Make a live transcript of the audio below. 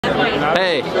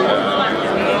Hey,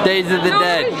 Days of the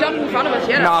Dead. Jumped in front of us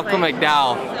yet. Malcom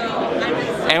McDowell.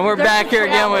 And we're back here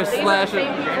again with Slasher.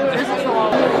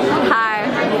 Hi,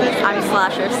 I'm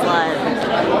Slasher Slut.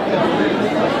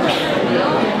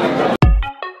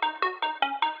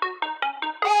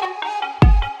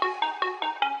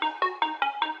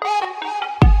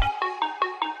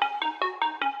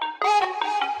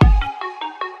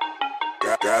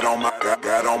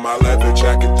 Got on my leather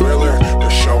jacket Thriller. The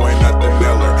show ain't nothing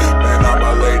Miller. Man, I'm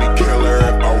a lady killer.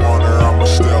 If I want her, I'ma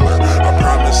steal her. I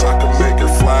promise I can make her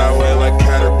fly away like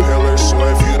caterpillars. So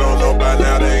if you don't know by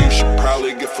now, then you should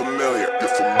probably get familiar. So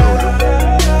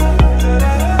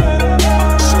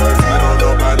if you don't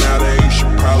know by now, then you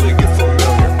should probably get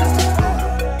familiar.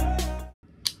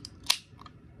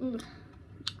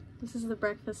 This is the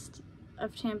breakfast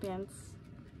of champions.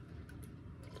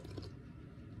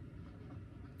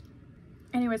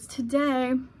 Anyways,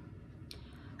 today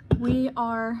we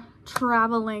are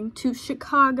traveling to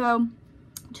Chicago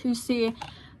to see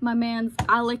my man's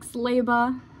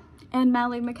Leyba and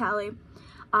Mallymcally.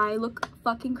 I look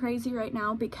fucking crazy right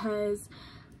now because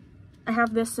I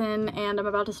have this in and I'm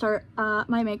about to start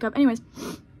my makeup. Anyways,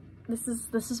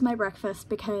 this is my breakfast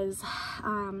because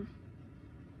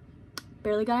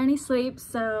barely got any sleep,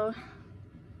 so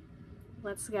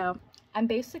let's go. I'm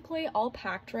basically all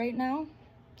packed right now,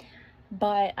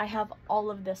 but I have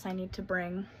all of this I need to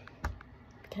bring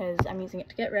because I'm using it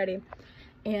to get ready.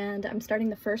 And I'm starting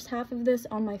the first half of this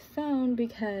on my phone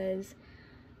because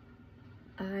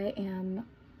I am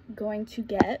going to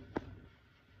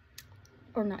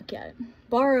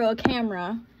borrow a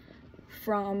camera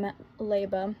from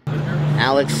Leyba.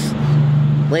 Alex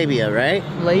Labia, right?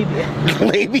 Labia.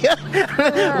 Labia?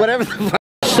 Whatever the fuck.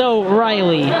 So,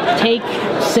 Riley, take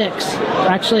 6.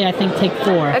 Actually, I think take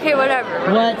 4. Okay,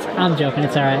 whatever. What? I'm joking,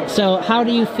 it's alright. So, how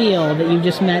do you feel that you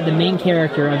just met the main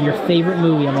character of your favorite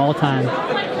movie of all time?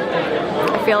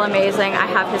 I feel amazing. I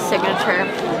have his signature.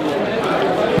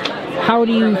 How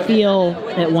do you feel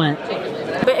it went?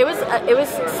 But it was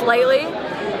slightly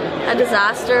a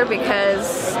disaster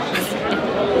because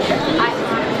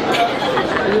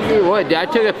What? I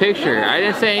took a picture. I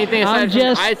didn't say anything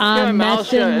aside I'm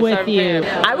messing with you.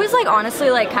 I was like honestly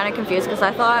like kind of confused because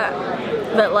I thought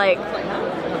that like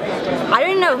I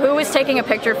didn't know who was taking a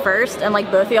picture first and like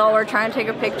both of y'all were trying to take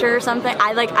a picture or something.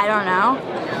 I don't know,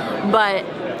 but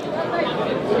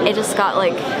it just got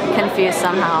like confused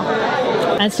somehow.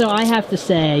 And so I have to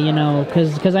say, you know,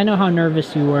 because I know how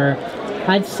nervous you were,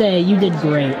 I'd say you did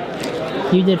great.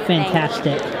 You did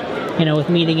fantastic. You know, with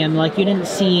meeting him, like you didn't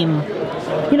seem,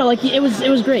 you know, like it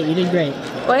was great. You did great.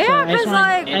 Well, yeah, because so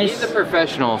like he's a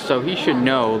professional, so he should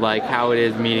know like how it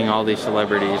is meeting all these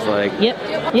celebrities. Like, yep,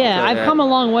 yeah, I've come a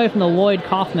long way from the Lloyd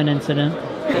Kaufman incident.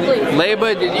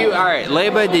 Leyba,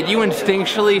 did you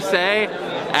instinctually say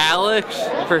Alex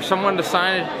for someone to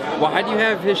sign it? Why do you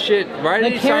have his shit? Why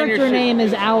did he sign your shit? The character name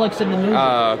is Alex in the movie.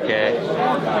 Oh, okay.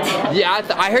 Yeah,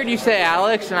 I heard you say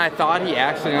Alex, and I thought he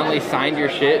accidentally signed your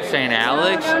shit saying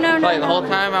Alex. No. Like the whole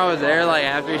time I was there, like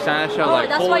after he signed the show, like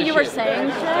that's why you were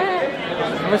saying shit?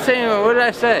 I was saying, what did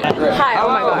I say? Hi, oh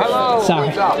my gosh. Hello.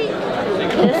 Sorry.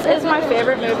 This is my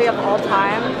favorite movie of all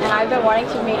time, and I've been wanting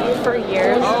to meet you for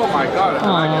years. Oh my God,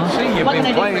 I can see you've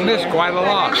been playing this quite a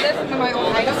lot.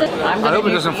 I hope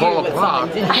it doesn't fall apart.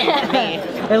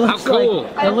 How cool.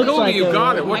 It looks cool like you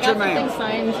got it. What's your name?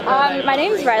 My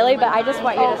name's Riley, but I just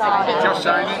want you to sign it. Just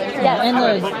sign it? Yes. And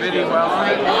Video well on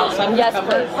it? Yes,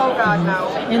 please. Oh God, no.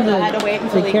 in the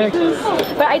character.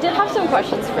 But I did have some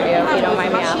questions for you, if you don't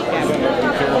mind me asking.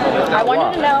 I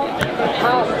wanted to know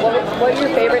what your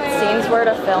favorite scenes were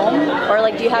to film, or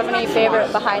like, do you have any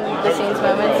favorite behind-the-scenes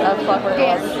moments of Clockwork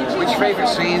Orange? Which favorite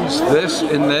scenes? This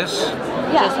in this?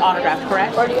 Yeah. Just autographed,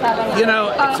 correct? Or do you have any? You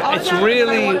know, it's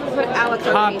really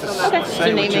hard to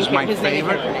say which is my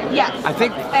favorite. Yes. I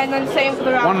think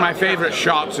one of my favorite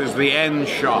shots is the end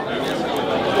shot.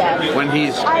 Yes. When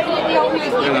he's, you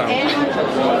know, and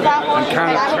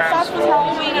kind of traps.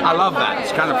 I love that.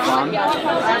 It's kind of fun.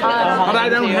 But I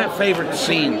don't have favorite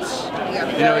scenes.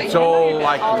 You know, it's all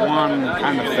like one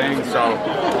kind of thing, so.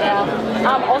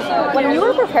 Yeah. Also, when you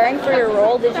were preparing for your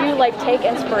role, did you like take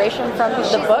inspiration from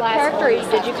the book character, or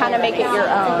did you kind of make it your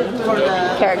own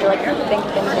character, like think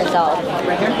things yourself?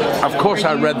 Of course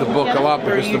I read the book a lot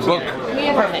because the book,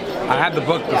 I had the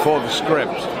book before the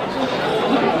script.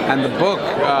 And the book,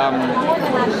 I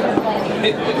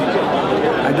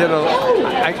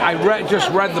just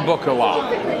read the book a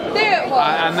lot.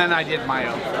 And then I did my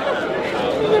own.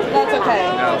 That's okay.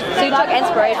 So you took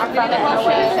inspiration from it in a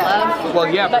way. Well,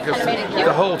 yeah, because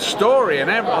the whole story and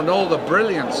all the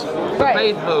brilliance, the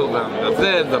Beethoven,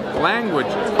 the language,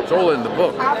 it's all in the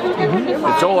book.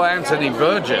 It's all Anthony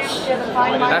Burgess.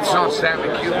 That's not Stanley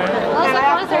Kubrick.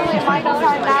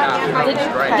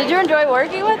 Did you enjoy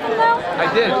working with him though?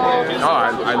 I did. Oh,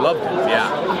 I loved it. Yeah.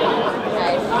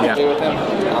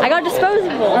 I got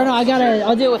disposable. Or no,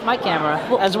 I'll do it with my camera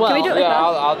as well. Can we do it with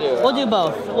both? I'll do it. We'll do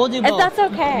both. We'll do both. If that's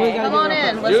okay. Come on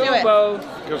in. Let's do it. both,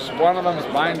 because one of them is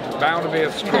bound to be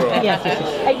a screw up. Yes.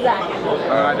 Exactly.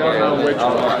 I don't know which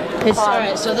one. It's all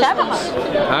right. So this one's.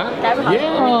 Huh?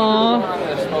 Yeah.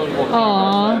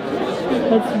 Aww.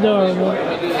 That's adorable.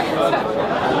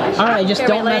 All right, just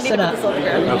don't mess it up.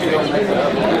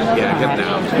 Yeah, get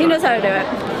down. He knows how to do it.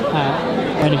 All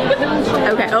right, ready.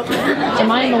 Okay. Oh.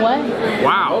 Am I in the way?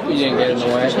 Wow. You didn't get in the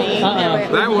way.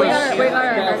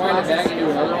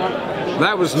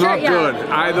 That was not good.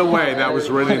 Either way, that was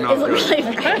really not good.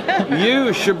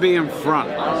 You should be in front,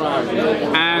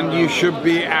 and you should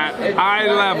be at eye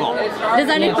level. Does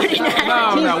anybody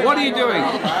know? No, what are you doing? No,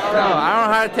 I don't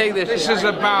know how to take this. This is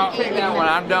about. Take that one.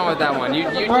 I'm done with that one. You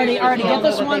Already, get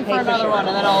this one for another one,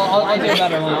 and then I'll do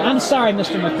another one. I'm sorry,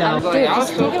 Mr.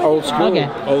 McDowell. Old school. Okay.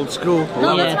 Old school.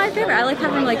 No, that's my favorite. I like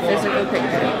having like physical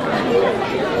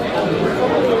pictures.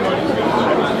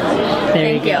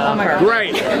 There you go. Oh my god.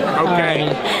 Great.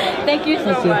 Okay. Thank you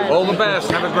so much. All the best.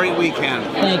 Have a great weekend.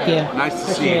 Thank you. Nice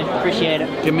to see you. Appreciate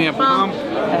it. Give me a pump.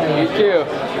 You too.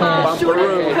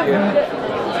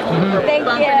 Thank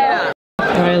you.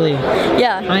 Riley,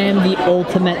 Yeah. I am the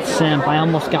ultimate simp. I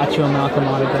almost got you a Malcom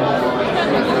autograph.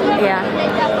 Yeah.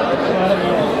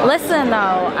 Listen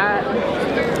though,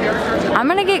 I'm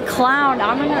gonna get clowned.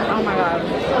 Oh my god.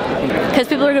 Because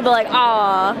people are gonna be like,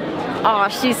 aw,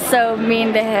 she's so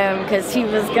mean to him because he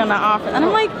was gonna offer. And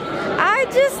I'm like,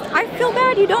 I feel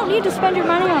bad. You don't need to spend your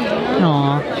money on me.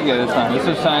 Aww. You get this time.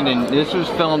 This was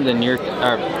filmed in your.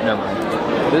 Never mind.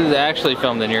 This is actually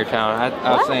filmed in your town. I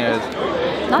was saying it was.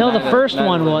 No, the first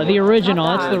one was the original.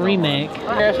 That's the remake. Do you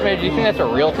think that's a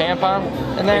real tampon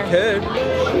in there? It could.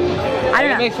 I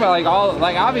don't It know. makes me like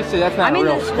obviously that's not I mean,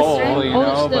 a real the skull, string- you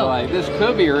know, but like this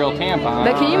could be a real tampon.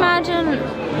 But can you imagine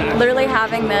literally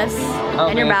having this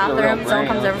in your bathroom? Someone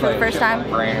comes over for the first time.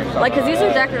 Like, cause these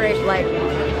are decorations, like,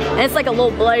 and it's like a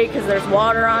little bloody because there's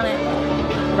water on it,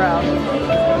 bro.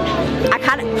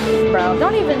 Bro,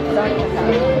 don't even.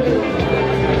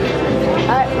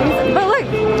 But look.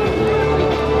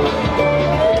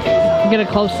 Get a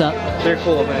close up. They're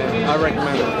cool, man. I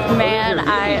recommend it. Man,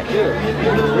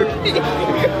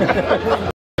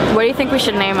 what do you think we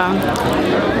should name him?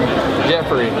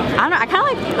 Jeffrey. I don't know. I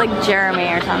kind of like Jeremy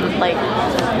or something. Like,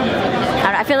 I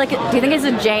don't know, I feel like. Do you think it's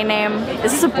a J name?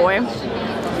 Is this a boy?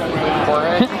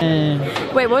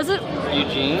 Wait, what was it?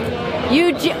 Eugene.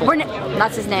 Eugene.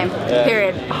 That's his name.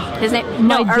 Period. His name.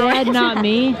 My dad, not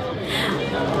me.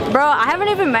 Bro, I haven't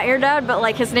even met your dad, but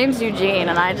like his name's Eugene,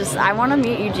 and I want to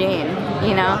meet Eugene.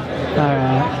 You know.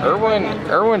 Alright.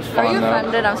 Erwin's fun. Are you though.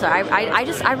 offended? I'm sorry.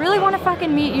 I really want to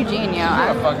fucking meet Eugene, yo.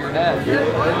 I'll fuck your dad.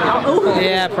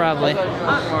 Yeah, probably.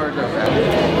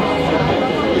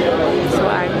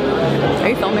 Swag. Are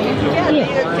you filming it? Yeah.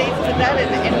 Tasted that in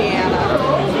Indiana.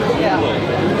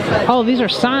 Yeah. Oh, these are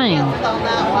signed. On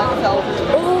that one, so.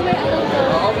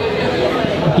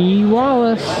 B.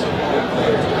 Wallace.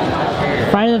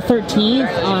 Friday the 13th.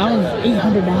 Oh, that one's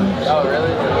 $800. Oh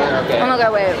really? Okay. Oh my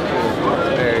god, wait.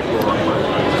 Very cool.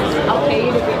 I'll pay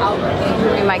you to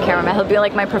be my cameraman. He'll be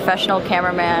like my professional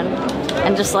cameraman,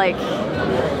 and just like, I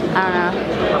don't know,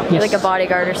 be Yes. like a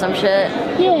bodyguard or some shit.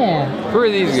 Yeah. Who are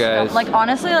these guys? Like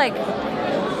honestly, like,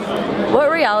 what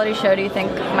reality show do you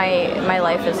think my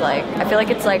life is like? I feel like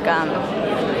it's like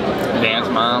Dance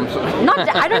moms.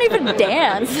 I don't even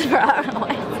dance, bro. I don't know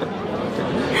why.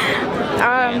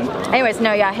 Anyways,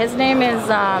 no, yeah, his name is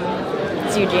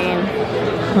it's Eugene.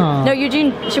 Oh. No,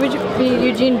 Eugene. Should we be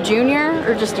Eugene Jr.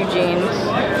 or just Eugene?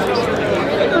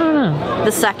 I don't know.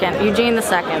 The second, Eugene the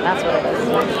second. That's what it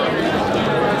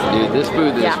is. Dude, this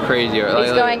booth is Yeah. crazy.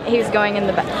 Like, He's going in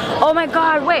the back. Oh my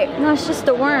God! Wait, no, it's just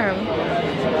the worm.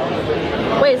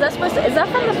 Wait, is that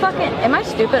from the fucking? Am I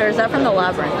stupid or is that from the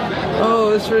labyrinth?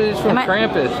 oh, this is from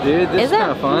Krampus, dude. This is it?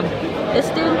 kind of fun. This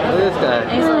dude? Look at this guy.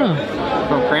 And he's like,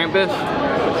 From Krampus.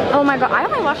 oh my God! I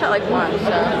only watched that like once.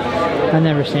 So. I've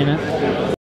never seen it.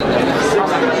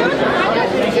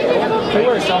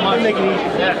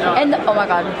 And oh my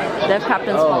God, the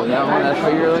captain's Oh, that one. That's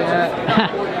what you're looking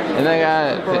at. And they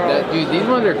got dude. These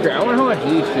ones are. I wonder how much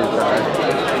these shits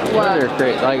are. What? They're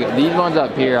great. Like these ones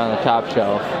up here on the top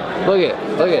shelf. Look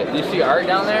at. Do you see art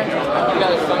down there? You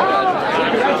got a sunglasses.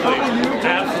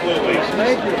 Absolutely.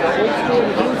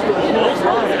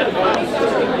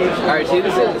 Alright, see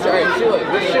this is, alright, see look,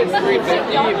 this shit's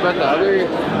 350, but the other...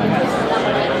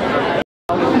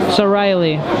 So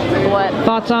Riley, What?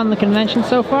 thoughts on the convention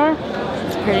so far?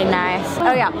 It's pretty nice.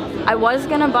 Oh yeah, I was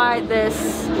gonna buy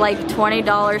this like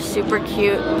 $20 super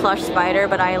cute plush spider,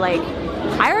 but I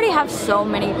already have so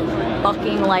many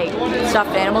fucking like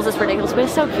stuffed animals. It's ridiculous, but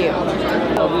it's so cute.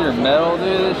 Oh, these are metal,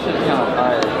 dude. This shit's kind of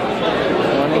fire.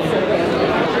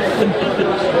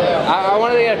 I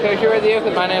wanted to get a picture with you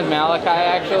because my name's Malachi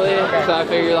actually, so I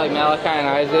figured like Malachi and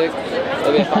Isaac.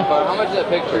 It'd be a fun photo. How much is that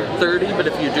picture? 30, but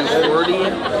if you do 40,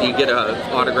 you get an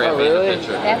autograph and a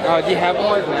picture. Oh, do you have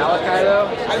one with Malachi though?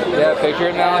 Do you have a picture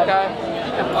of Malachi?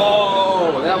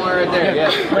 Oh, that one right there,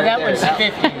 yeah. Well, that one's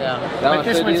 50 though. But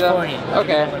this one's 40.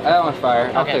 Okay, that one's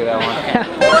fire. I'll take that one.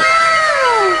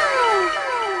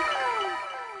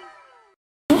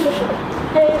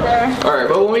 Hey there. Alright,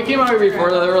 but when we came out here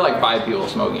before, there were like 5 people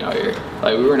smoking out here.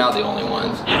 Like, we were not the only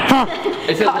ones.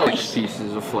 It says little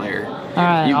pieces of flair.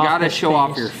 Alright, you gotta Office show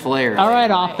off Space. your flair.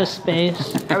 Alright, Office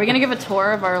Space. Are we gonna give a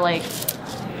tour of our like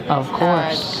Of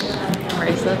course.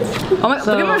 bracelets? Oh my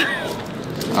So- look at my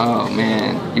Oh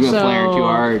man, you've been flaring too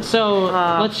hard. So,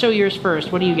 let's show yours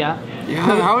first. What do you got? Yeah,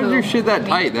 how is your shit that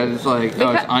tight? That it's like,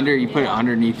 oh, it's under, you put it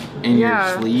underneath in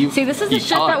your sleeve. See, this is the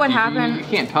shit that would happen. You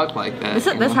can't tuck like that. This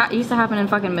used to happen in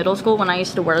fucking middle school when I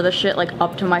used to wear this shit like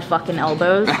up to my fucking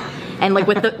elbows, and like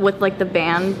with like the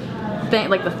band thing,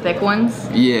 like the thick ones.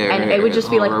 Yeah, and right, it would just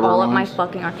be like rubber all up my ones.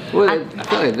 fucking arm. Well, I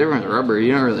feel like different rubber.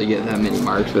 You don't really get that many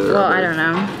marks with Well, rubber. I don't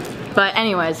know. But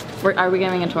anyways, are we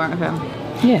giving a tour? Okay.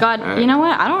 Yeah. God, Right. you know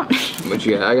what? I don't. What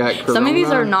you got? I got Corona. Some of these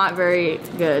are not very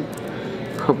good.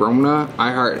 Corona,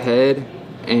 I Heart Head,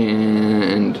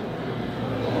 and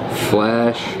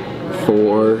Flash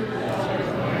for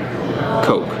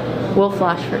Coke. We'll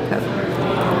flash for Coke.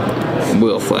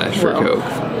 Will Flash for Will. Coke.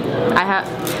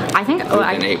 I think. Oh,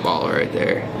 An 8-ball right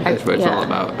there. That's what it's all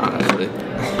about, honestly.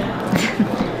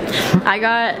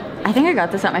 I think I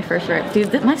got this at my first rip.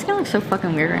 Dude, my skin looks so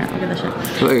fucking weird right now. Look at this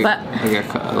shit.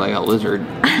 Like a lizard.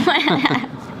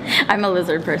 I'm a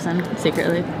lizard person,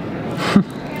 secretly.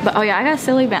 But oh yeah, I got a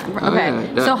silly band.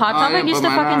 Okay, yeah. so Hot Topic yeah, used to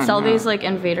put mine fucking on, sell yeah. these like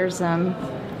Invader Zim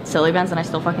silly bands, and I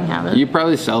still fucking have it. You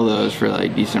probably sell those for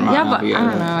like decent amount. Yeah, but I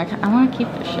don't know. I want to keep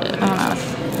this shit. I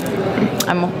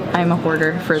don't know. I'm a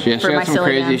hoarder for She my got some silly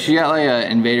crazy. bands. She got like a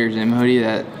Invader Zim hoodie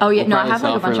that. Oh yeah, will no, I probably have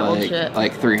like sell a bunch for, of old like, shit.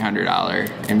 Like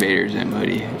 $300 Invader Zim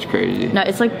hoodie. It's crazy. No,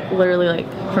 it's like literally like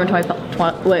from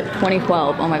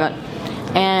 2012. Oh my god.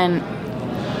 And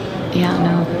yeah,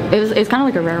 no, it's kind of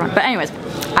like a rare one. But anyways,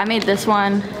 I made this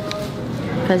one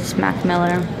because Mac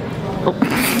Miller. Oh.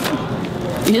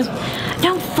 You just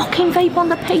don't fucking vape on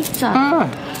the pizza. Sorry.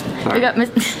 We got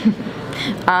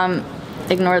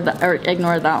ignore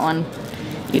that one.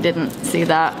 You didn't see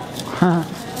that.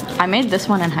 I made this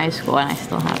one in high school and I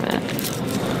still have it.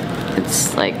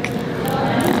 It's like,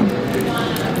 yeah.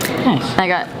 Nice.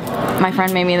 My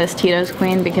friend made me this Tito's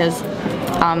Queen because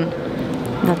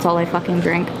that's all I fucking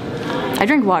drink. I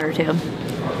drink water too.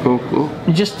 Cool.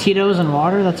 Just Tito's and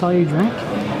water, that's all you drink?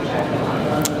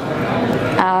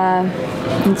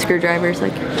 And screwdrivers,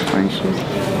 like orange juice.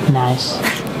 Nice.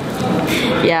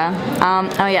 Yeah.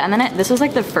 Oh yeah, and then this was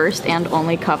like the first and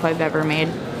only cup I've ever made,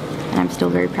 and I'm still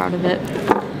very proud of it.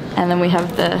 And then we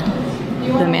have the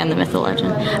man, the myth, the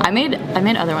legend. I made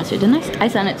other ones too, didn't I? I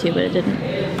sent it to you, but it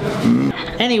didn't.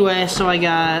 Anyway, so I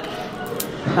got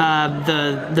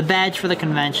the badge for the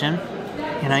convention.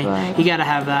 You know, you gotta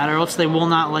have that, or else they will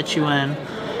not let you in.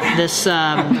 This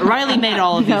Riley made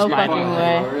all of these. No by the fucking way.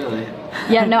 way. Oh, really?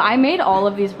 Yeah, no, I made all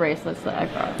of these bracelets that I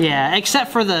brought. Yeah,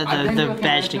 except for the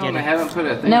badge to get I in. haven't put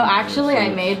a thing. No, actually, I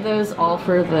made those all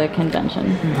for the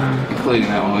convention. Including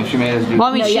that one. She made us do. Well,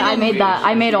 I mean, No, she yeah, I didn't- made that.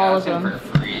 I made all of For them.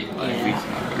 free, like, weeks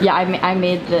ago. Yeah, I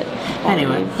made the.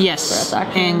 Anyway, for yes, us,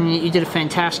 actually. and you did a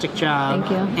fantastic job.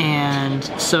 Thank you. And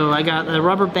so I got a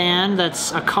rubber band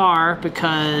that's a car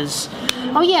because,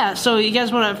 oh yeah, so you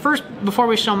guys want to, first, before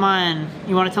we show mine,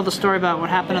 you want to tell the story about what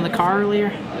happened in the car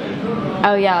earlier?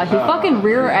 Oh yeah, he fucking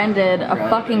rear-ended a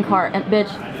fucking car, and bitch,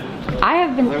 I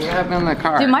have been. What happened in the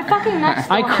car? Dude, my fucking neck.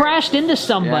 I crashed into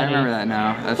somebody. Yeah, I remember that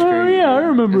now. That's Oh, crazy. yeah, I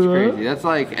remember That's that. crazy. That's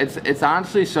like, it's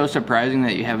honestly so surprising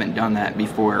that you haven't done that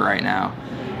before right now.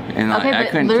 And like, Okay, I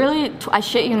but couldn't. literally, I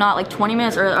shit you not, like 20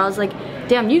 minutes earlier, I was like,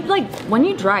 damn, you like, when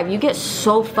you drive, you get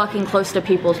so fucking close to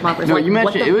people's properties. No, like, you what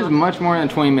mentioned the it was fuck? much more than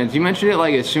 20 minutes. You mentioned it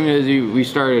like as soon as we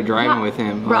started driving Yeah. with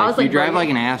him. Bro, I Like, was like, you drive bro, like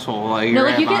an asshole. Like, No, you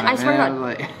like you rap get, on I it, swear to and God.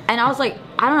 was like, And I was like,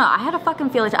 I don't know, I had a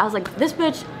fucking feeling. I was like, this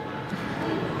bitch.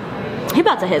 He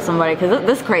about to hit somebody because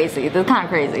this is crazy. This is kind of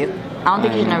crazy. I don't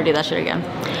think you should never do that shit again.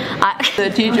 The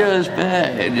teacher is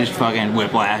bad. Just fucking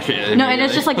whiplash it. No, and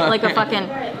it's just like a fucking.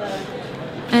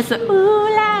 And it's a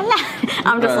ooh la la.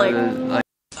 I'm just like.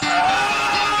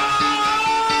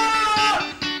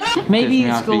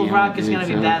 Maybe School of Rock is gonna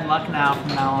be bad luck now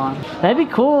from now on. That'd be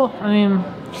cool. I mean.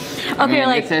 Okay,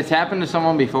 like it's happened to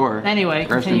someone before. Anyway,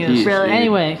 Rest in continue. peace, Really? dude.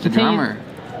 Anyway, the drummer.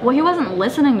 Well, he wasn't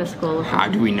listening to School. How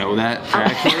do we know that?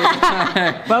 Actually,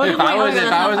 if I was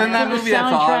in that movie,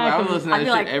 that's all I would listen to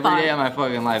that shit every day of my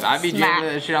fucking life. I'd be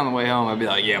jamming that shit on the way home. I'd be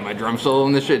like, yeah, my drum solo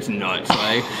and this shit's nuts.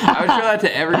 Like, I would show that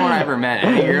to everyone I ever met.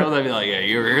 Any girls, I'd be like, yeah,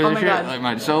 you ever hear this shit? God. Like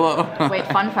my solo. Wait,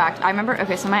 fun fact. I remember.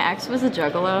 Okay, so my ex was a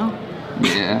juggalo.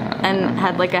 Yeah. And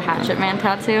had like a Hatchet Man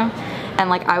tattoo,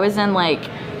 and like I was in like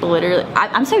literally.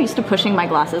 I'm so used to pushing my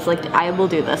glasses. Like I will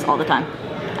do this all the time.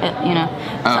 You know.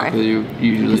 Sorry. Oh, you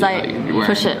usually. Because I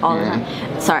push it all the time.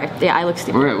 Sorry. Yeah, I look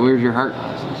stupid. Where's your heart?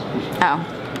 Oh.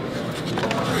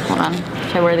 Hold on.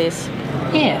 Should I wear these?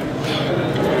 Yeah.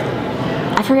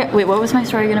 I forget. Wait, what was my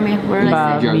story gonna be? What did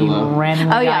I say? Me ramming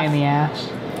the guy in the ass.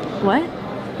 What?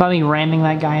 About me ramming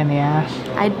that guy in the ass.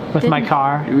 With my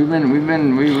car. We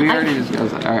already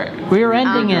discussed that. All right. We were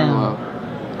ending in.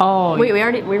 Oh. Wait, we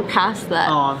were past that.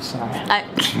 Oh, I'm sorry.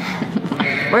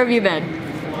 Where have you been?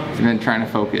 He's been trying to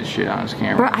focus shit on his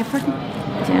camera. Bro, I fucking.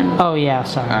 Dude. Oh yeah,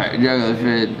 sorry. All right,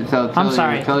 Juggalo. I'm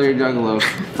sorry. Tell your Juggalo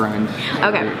friend.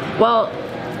 Okay. Well,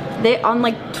 they on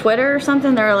like Twitter or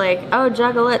something. They were like, "Oh,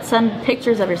 Juggalette, send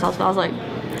pictures of yourself." So I was like,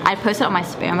 I posted on my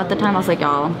spam at the time. I was like,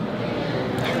 y'all.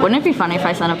 Wouldn't it be funny if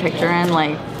I sent a picture in?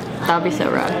 Like, that would be so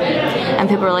rough. And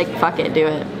people were like, fuck it, do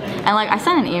it. And like, I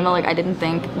sent an email, like, I didn't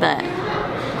think that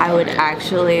I would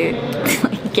actually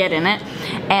get in it.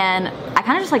 And I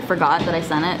kind of just like forgot that I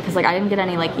sent it because like I didn't get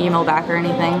any like email back or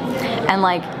anything. And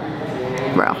like,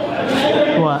 bro.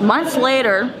 What? Months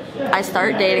later, I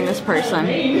start dating this person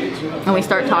and we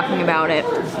start talking about it,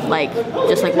 like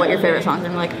just like what your favorite songs are.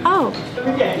 And I'm like, oh,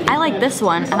 I like this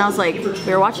one. And I was like,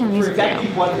 we were watching a music video.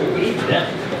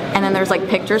 And then there's like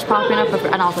pictures popping up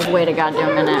and I was like, wait a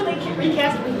goddamn minute.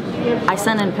 I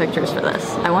sent in pictures for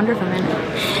this. I wonder if I'm in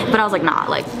it. But I was like, nah,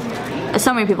 like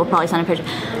so many people probably send in pictures.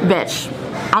 Bitch,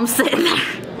 I'm sitting there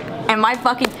and my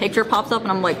fucking picture pops up and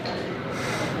I'm like,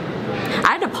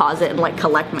 I had to pause it and like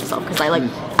collect myself because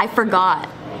I forgot.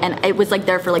 And it was like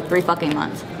there for like 3 fucking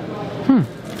months.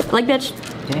 Like, bitch.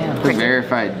 Damn. The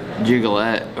verified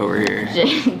Jiggalette over here.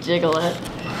 Jiggalette.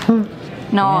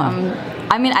 No,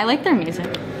 I mean, I like their music.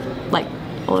 Like,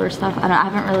 older stuff. I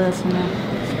haven't really listened to it.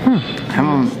 I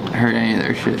haven't heard any of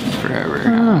their shit in forever. I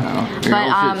don't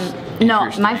know. But,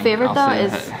 no, my favorite though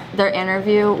is their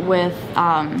interview with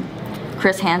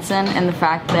Chris Hansen and the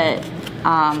fact that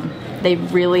they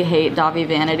really hate Davi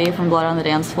Vanity from Blood on the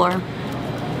Dance Floor.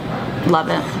 Love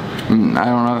it. I don't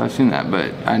know if I've seen that,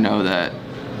 but I know that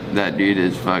that dude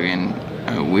is fucking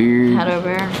a weird pedo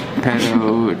bear.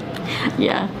 Pedo.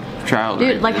 Yeah. Child dude,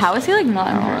 rapist. like how is he like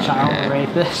not child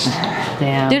rapist?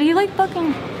 Damn. Dude, he like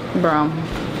fucking bro.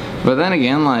 But then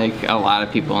again, like a lot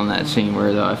of people in that scene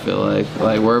were though. I feel like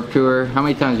Warped Tour. How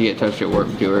many times do you get touched at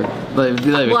Warped Tour? Well,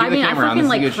 I mean, I fucking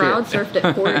like crowd surfed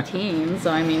at 14,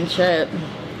 so I mean, shit.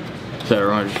 So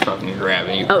everyone's just fucking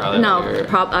grabbing you. Oh no,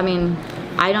 I mean.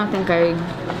 I don't think I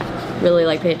really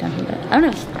like pay attention to it. I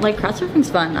don't know, like crowd surfing's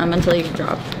fun until you get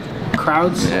dropped.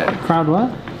 Crowds? Yeah. Crowd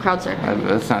what? Crowd surf.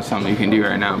 That's not something you can do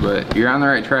right now, but you're on the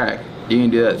right track. You can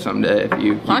do that someday if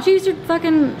you. Why don't you use your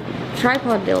fucking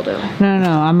tripod dildo?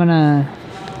 No, I'm gonna.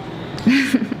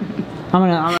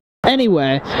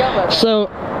 Anyway, so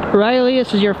Riley,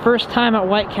 this is your first time at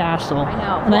White Castle. I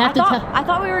know. And Well, I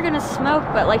thought we were gonna smoke,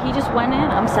 but like he just went in.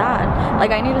 I'm sad.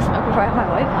 Like I need to smoke before I have my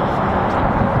wife.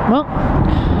 Well,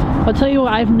 I'll tell you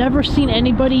what, I've never seen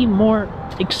anybody more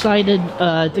excited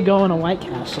to go in a White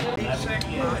Castle.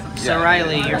 So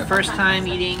Riley, your first time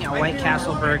eating a White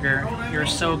Castle burger, you're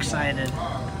so excited.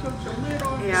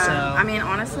 Yeah, So, I mean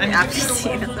honestly, after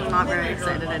seeing this, I'm not very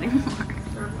excited anymore.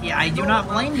 Yeah, I do not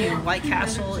blame you. White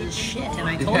Castle is shit, and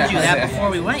I told you that before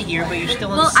we went here, but you're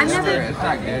still insisting. I've never. It's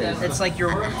not good. It's like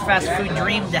your fast food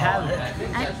dream to have it.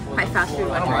 My fast food.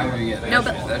 No,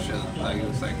 but that shit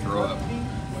it's like throw up.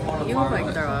 you look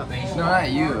like throw up. No,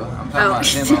 not you. I'm talking about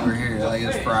him over here. Like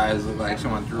his fries look like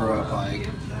someone threw up like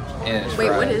in his Wait,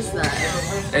 fries. what is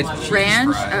that? It's cheese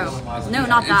Ranch? fries. Oh, no,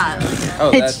 not that. Oh,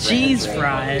 It's that's cheese ranch.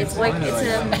 fries. It's like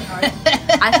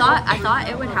it's I thought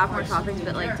it would have more toppings,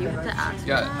 but like, do you have to ask?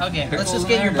 Got Okay, let's just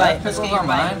get your bite. Let's get your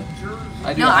bite.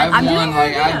 I do. No, I have one.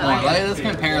 Like, I have one. Let's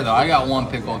compare though. I got one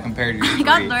pickle compared to yours. I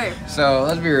got 3. So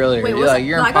let's be real here. Like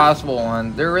your Impossible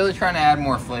one, they're really trying to add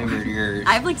more flavor to yours.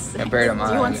 I have like 6. Compared to mine.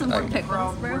 Do you want some more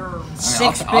pickles, bro? I mean,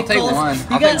 6 pickles. I'll take one.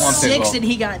 You got 6 and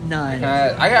he got none.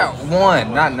 I got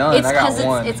 1, not none. I got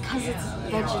 1. It's because it's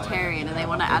vegetarian and they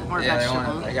want to add more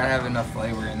vegetables. They gotta have enough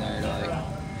flavor in there to like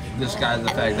disguise the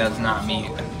fact that's not meat.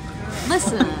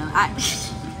 Listen,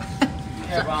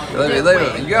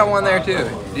 Leyba, you got one there too.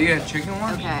 Do you get a chicken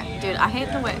one? Okay, dude, I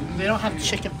hate the way they don't have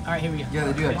chicken. All right, here we go. Yeah,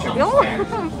 they do have chicken.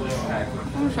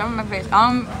 I'm showing my face.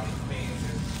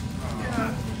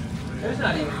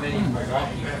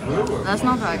 That's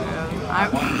not that good.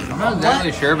 I'm not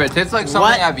exactly sure, but it tastes like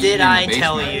something I've eaten in the basement. What did I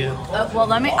tell you? Well,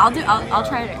 I'll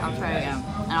try it. I'll try it again,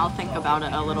 and I'll think about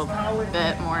it a little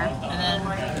bit more. And then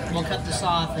we'll cut this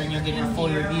off, and you'll get your full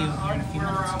review here in a few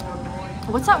minutes.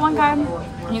 What's that one guy?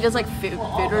 He does like food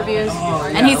reviews,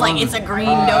 and he's like, it's a green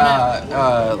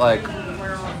donut. Like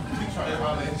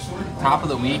top of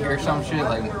the week or some shit,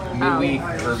 like midweek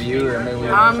review or midweek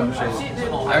or some shit.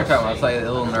 I was talking about, it's like a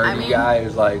little nerdy guy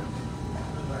who's like.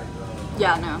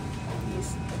 Yeah, no.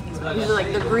 He's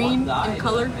like the green in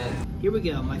color. Here we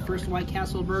go. My first White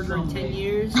Castle burger in 10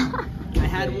 years. I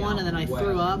had one and then I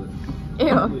threw up. Ew.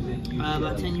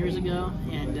 About 10 years ago,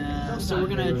 and so we're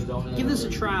gonna give this a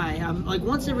try. Like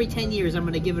once every 10 years, I'm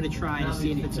gonna give it a try to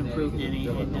see if it's improved any.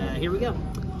 And here we go.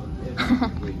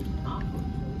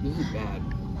 This is bad.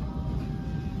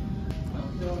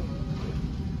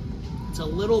 It's a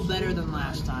little better than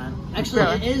last time. Actually,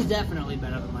 it is definitely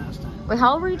better than last time. Wait,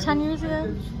 how old were you 10 years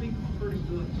ago?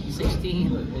 16.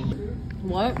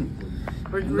 What?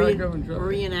 We're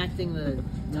reenacting the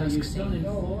Tusk scene.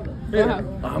 Yeah.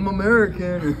 I'm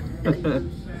American.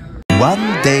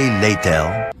 One day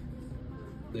later.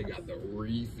 They got the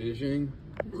re-fishing.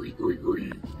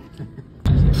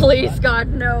 Please, God,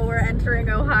 no, we're entering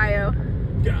Ohio.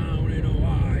 Down in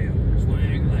Ohio,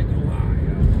 swing like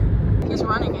Ohio. He's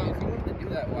running it. If you wanted to do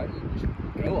that, why didn't you just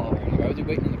go already? Why was he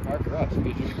waiting in the car for us?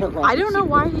 I don't know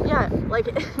why like,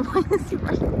 why is he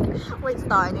running? Wait,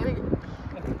 stop, I need to get...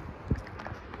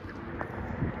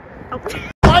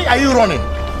 Why are you running?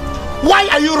 Why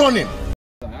are you running?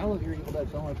 I love your Evil Dead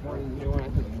so much more than the new one. I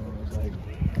think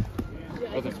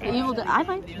it was like, Evil Dead, I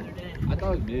liked it. I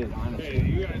thought it was good,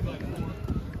 honestly.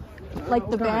 Like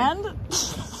the band?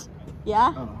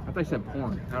 Yeah? Oh, I thought you said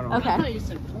porn. I don't know. Okay. I thought you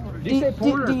said porn. Did you say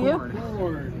porn or do you?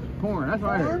 corn? Corn, that's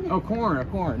what I heard. Oh,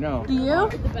 corn, no. Do you?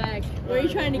 The back. Where are you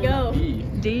trying to go?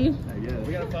 D? I guess.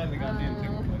 We gotta find the goddamn thing.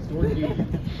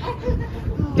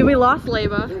 Did we lost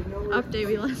Leyba? Update,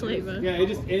 we lost Leyba. Yeah, it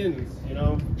just ends, you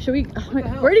know? Should we?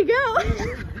 Where'd he go?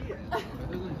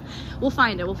 We'll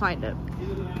find it.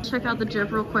 Check out the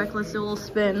drip real quick. Let's do a little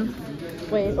spin.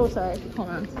 Wait, oh sorry. Hold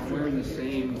on. Wearing the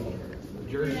same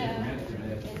jersey.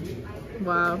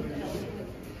 Wow.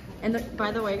 And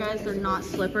by the way, guys, they're not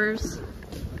slippers.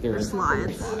 They're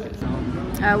slides.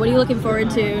 What are you looking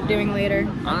forward to doing later?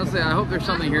 Honestly, I hope there's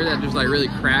something here that just like really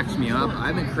cracks me up. I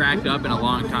haven't cracked up in a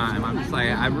long time. I'm just like,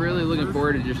 I'm really looking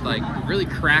forward to just like really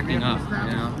cracking up,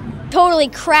 you know? Totally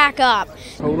crack up.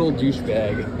 Total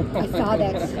douchebag. I saw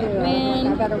that too. Man.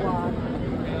 I better walk.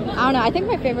 I don't know. I think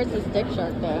my favorite's this Dick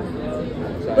Shark though.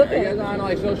 So, are you guys on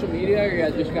like social media, or you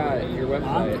guys just got your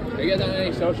website? Are you guys on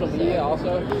any social media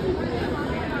also?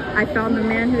 I found the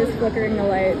man who is flickering the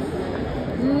lights.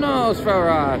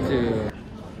 Nosferatu.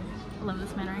 I love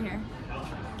this man right here.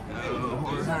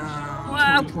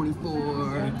 Wow.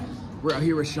 24. We're out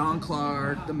here with Sean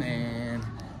Clark, the man.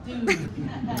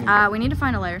 We need to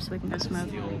find a lighter so we can go smoke.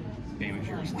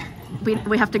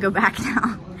 We have to go back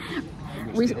now.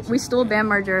 We stole Bam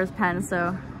Margera's pen,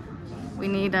 so we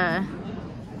need a.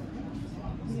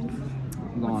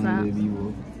 Long live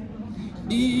evil.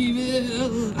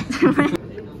 Evil.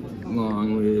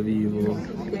 Long live evil.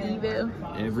 Evil.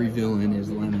 Every villain is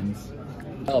lemons.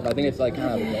 I think it's like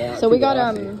kind of. So we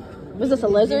got was this a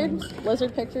lizard?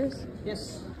 Lizard pictures?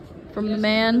 Yes. From the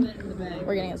man.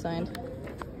 We're getting it signed.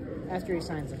 After he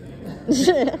signs it.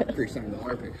 After he signs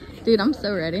our picture. Dude, I'm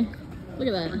so ready. Look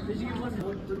at that.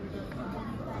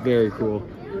 Very cool.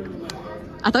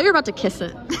 I thought you were about to kiss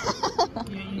it.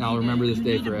 And I'll remember this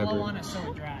day forever. On it so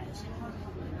it dries.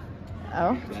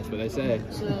 Oh. That's what I say.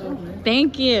 So,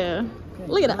 thank you.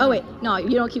 Look at that. Oh wait, no,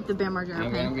 you don't keep the Bam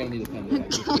Margera pen. I'm gonna need a pen for that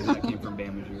because that came from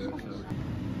Bam Margera. So.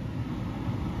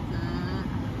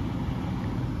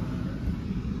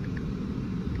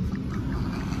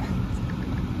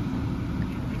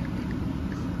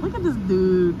 Look at this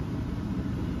dude.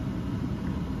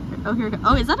 Oh, here.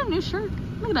 Oh, is that a new shirt?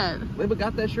 Look at that. Leyba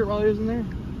got that shirt while he was in there?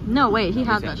 No, wait, he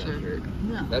had that shirt.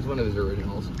 no. That's one of his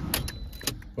originals.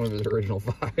 One of his original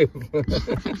 5.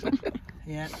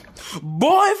 Yeah.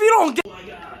 Boy, if you don't get... Oh my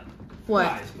God. What?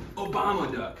 Guys,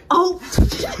 Obama duck. Oh.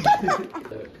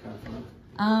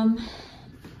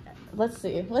 Let's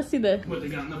see. Let's see the. What they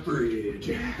got in the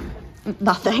fridge?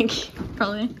 Nothing.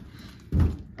 Probably.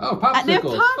 Oh,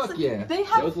 popsicles. Fuck yeah. They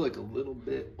have. Those look a little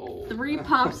bit old. 3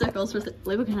 popsicles for.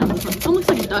 Leyba can have this one. It looks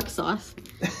like duck sauce.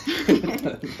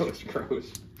 That looks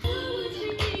gross.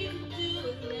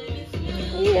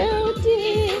 I've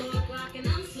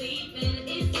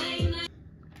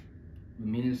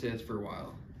been meaning to say this for a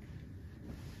while.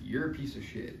 You're a piece of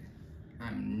shit.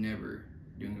 I'm never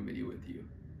doing a video with you.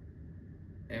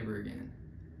 Ever again.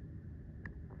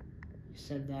 You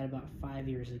said that about 5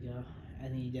 years ago. I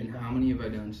think you did. And how many have I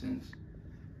done since?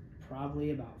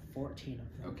 Probably about 14 of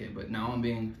them. Okay, but now I'm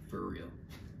being for real.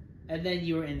 And then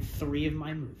you were in 3 of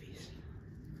my movies.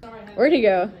 Where'd he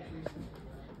go?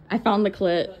 I found the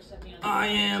clit. I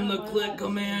am the clit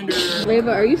commander.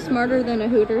 Leyba, are you smarter than a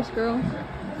Hooters girl?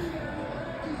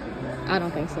 I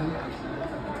don't think so.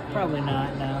 Probably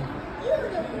not, no.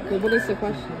 Well, what is the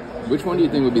question? Which one do you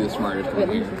think would be the smartest one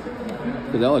here?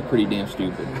 Because that look pretty damn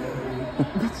stupid.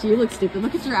 You look stupid.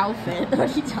 Look at your outfit. What are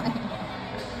you talking?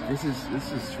 This is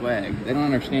swag. They don't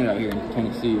understand out here in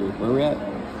Tennessee. Where we at?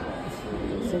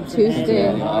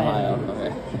 Tuesday. Ohio.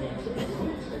 Okay.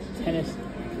 Tennessee.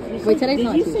 Wait, today's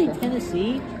not Tuesday. Did you Tuesday. say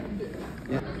Tennessee?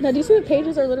 Yeah. No, do you see the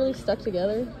pages are literally stuck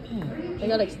together? I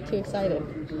got too excited.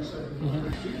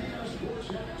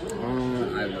 I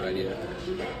have no idea.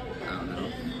 I don't know.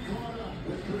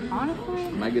 Honestly?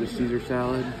 Might get a Caesar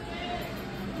salad.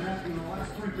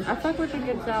 I fuck with a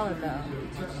good salad though.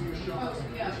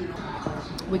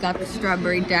 We got the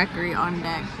strawberry daiquiri on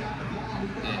deck.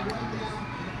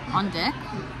 On deck?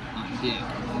 On deck.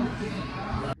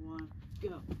 Go.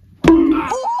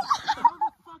 How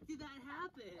the fuck did that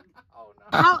happen? Oh no.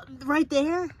 How? Right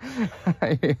there?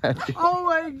 Yeah. Oh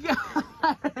my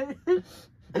God.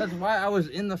 That's why I was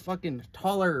in the fucking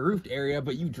taller roofed area,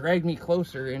 but you dragged me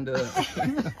closer into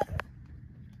the...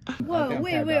 Whoa,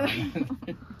 wait.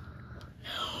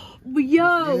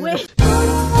 Yo, wait.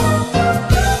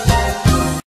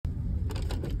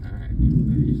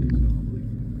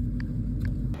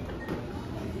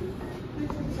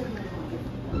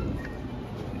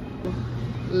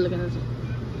 Look at this.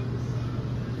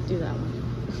 Do that one.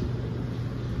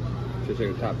 Just like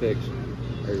the top picks.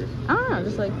 Or... I don't know,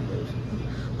 just like...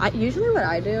 usually what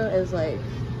I do is like...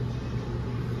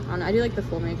 I don't know, I do like the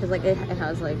full meat because like it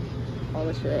has like all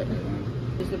the shit.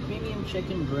 Is the premium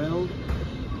chicken grilled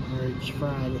or it's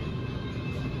fried?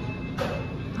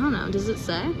 I don't know, does it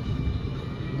say?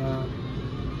 No.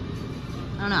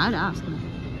 I don't know, I'd ask him.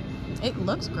 It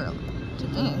looks grilled to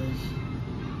me.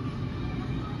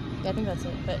 Yeah, I think that's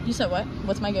it. But you said what?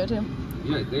 What's my go-to?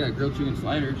 Yeah, they got grilled chicken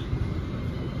sliders.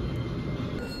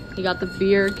 You got the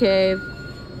beer cave.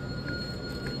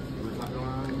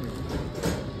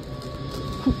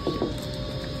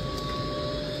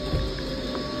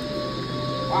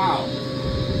 Wow.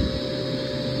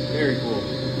 Very cool.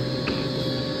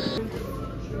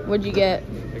 What'd you get?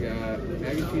 I got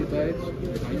mac and cheese bites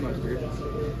with honey mustard,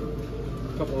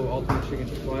 a couple of ultimate chicken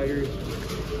sliders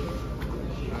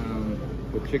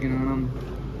with chicken on them,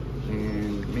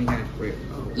 and mini hash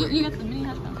browns. You got the mini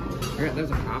hash browns.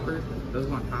 There's a topper. Those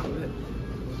on top of it.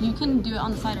 You can do it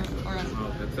on the side or on...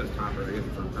 Oh, that says topper. I guess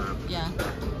it's on top. Yeah.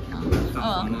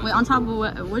 Oh, wait, on top of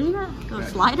what? What do you got? The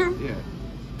slider? Yeah.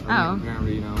 Oh.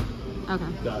 Apparently, you know.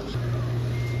 Okay.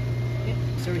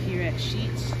 So we're here at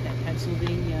Sheets at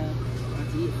Pennsylvania.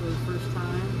 About to eat for the first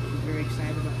time. We're very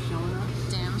excited about showing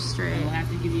us. Damn straight. And we'll have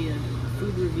to give you a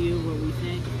food review of what we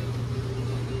think.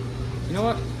 You know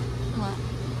what? What?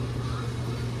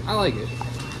 I like it.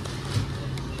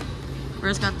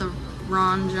 Where's got the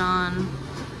Ron John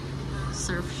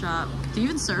surf shop? Do you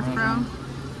even surf, bro?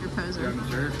 You're a poser. I'm a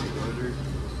surf, poser.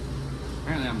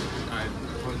 Apparently I'm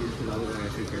poser because otherwise I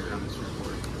should carry around the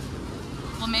surfboard.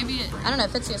 Well, maybe it, I don't know.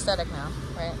 It fits the aesthetic now,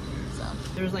 right? So.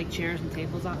 There's like chairs and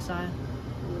tables outside.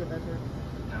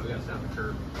 Now we gotta stop the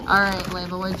curb. All right,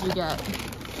 Leyba, what did you get?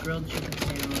 Grilled chicken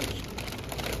sandwich.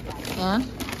 Yeah.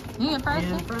 You get fries?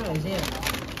 Yeah, too? fries, yeah.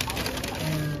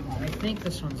 And I think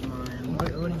this one's mine.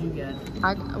 What did you get?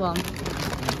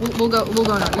 We'll go in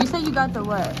order. You said you got the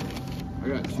what? I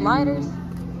got two, sliders.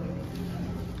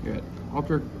 Yeah,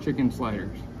 ultra chicken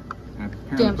sliders. And I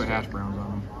apparently put hash browns on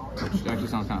them. Which actually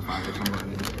sounds kind of fire.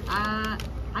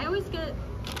 I always get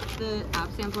the app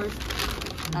samplers.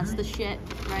 That's the shit,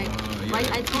 right? Yeah,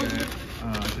 right? I told you.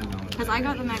 I should know. Because I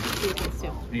got the mac and cheese bits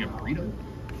too. You got a burrito?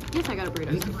 Yes, I got a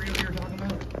burrito. Is this the burrito you were talking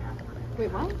about?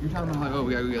 Wait, what? You're talking about like, oh,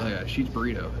 we gotta go get like a Sheetz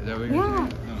burrito. Is that what you're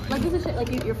saying? Oh, Like this is shit. Like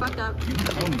you're fucked up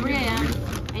at 3 a.m.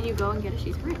 and you go and get a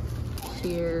Sheetz burrito.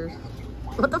 Cheers.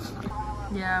 What the fuck?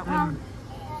 Yeah. Well.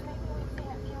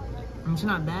 It's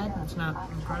not bad. It's not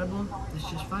incredible. It's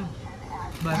just fine.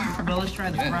 But let's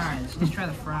try the fries. Let's try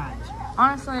the fries.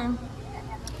 Honestly,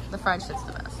 the fried shit's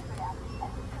the best.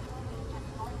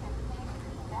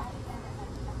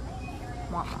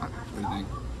 What do you think?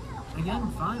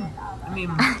 Again, fine. I mean,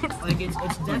 like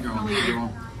it's definitely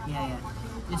yeah.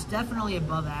 It's definitely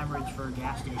above average for a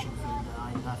gas station food, though,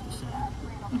 I'd have to say.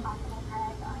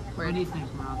 What do you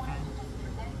think, Malachi?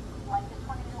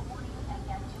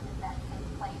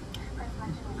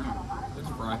 That's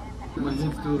a fry. My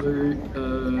head still hurt.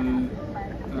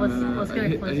 Let's get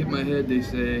it I hit my head. They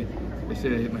say I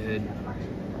hit my head.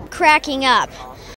 Cracking up.